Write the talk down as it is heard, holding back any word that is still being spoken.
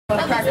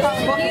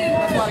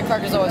That's why the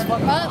crackers always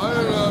fuck. I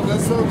don't know,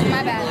 that's okay.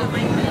 My bad.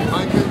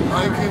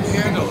 I can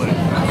handle it.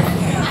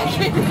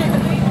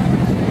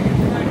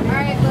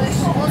 Alright, Bush,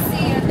 we'll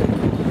see you.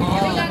 We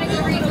gotta go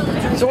refill the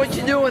drink. So what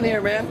you doing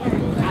here, man?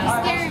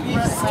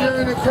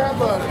 Scaring the crap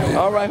out of me.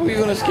 All right, who are you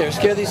gonna scare?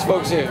 Scare these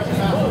folks here.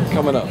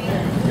 Coming up.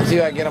 See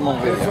if I can get them on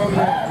video.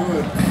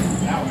 Good.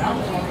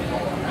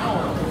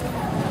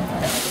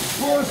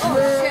 Push,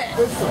 man.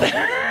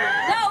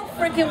 No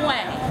freaking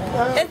way.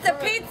 It's the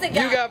pizza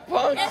guy. You got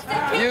punked? It's the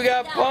pizza You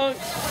got guy. punked?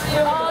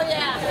 Oh,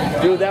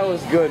 yeah. Dude, that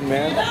was good,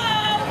 man.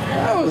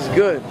 That was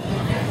good.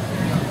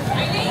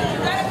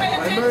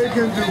 I know you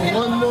can do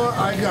one more.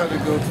 I gotta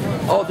go to.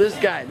 Oh, this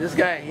guy,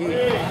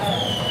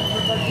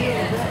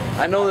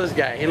 I know this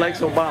guy. He likes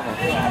Obama.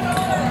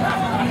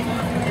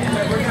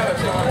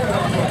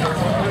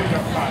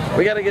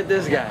 We gotta get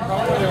this guy.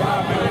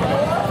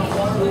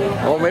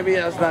 Oh, maybe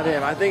that's not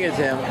him. I think it's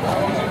him.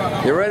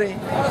 You ready?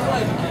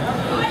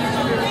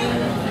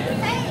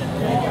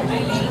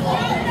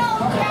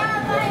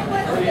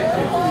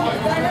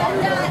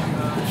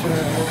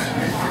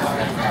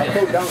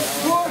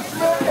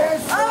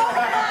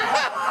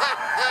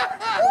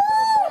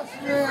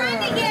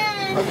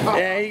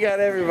 Yeah, he got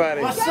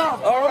everybody. What's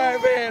up? All right,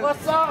 man.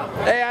 What's up?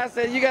 Hey, I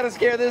said you gotta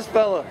scare this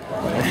fella.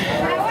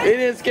 He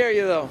didn't scare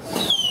you though.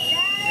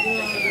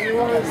 They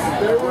weren't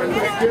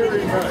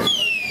scary, man.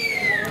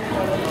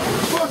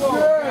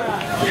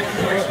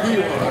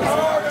 Here.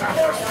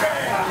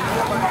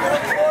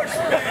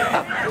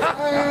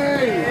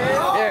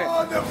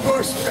 The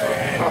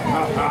Bushman!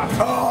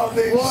 Oh,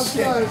 this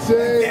shit!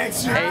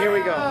 Hey, here we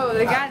go. Oh,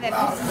 the guy that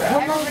pisses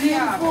everybody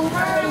off.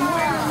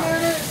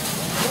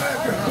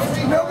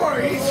 No more,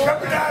 he's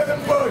coming out of the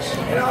bush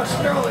in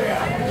Australia.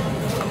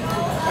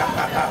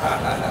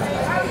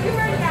 Oh, you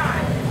are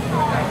not.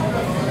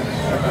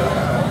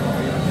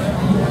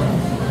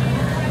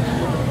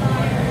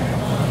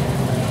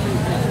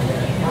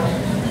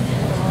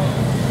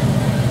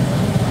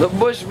 The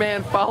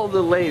Bushman followed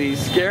the lady,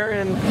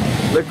 scaring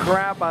the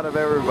crap out of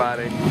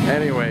everybody.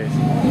 Anyways,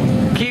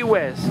 Key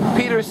West,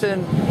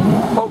 Peterson,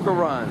 Poker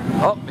Run.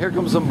 Oh, here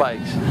comes some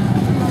bikes.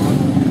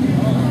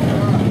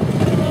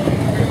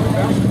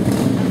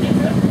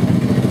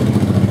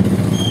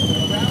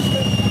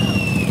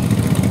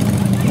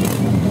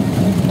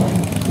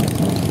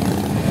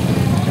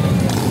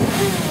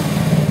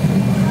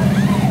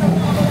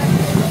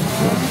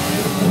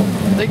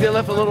 I think they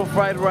left a little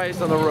fried rice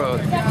on the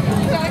road.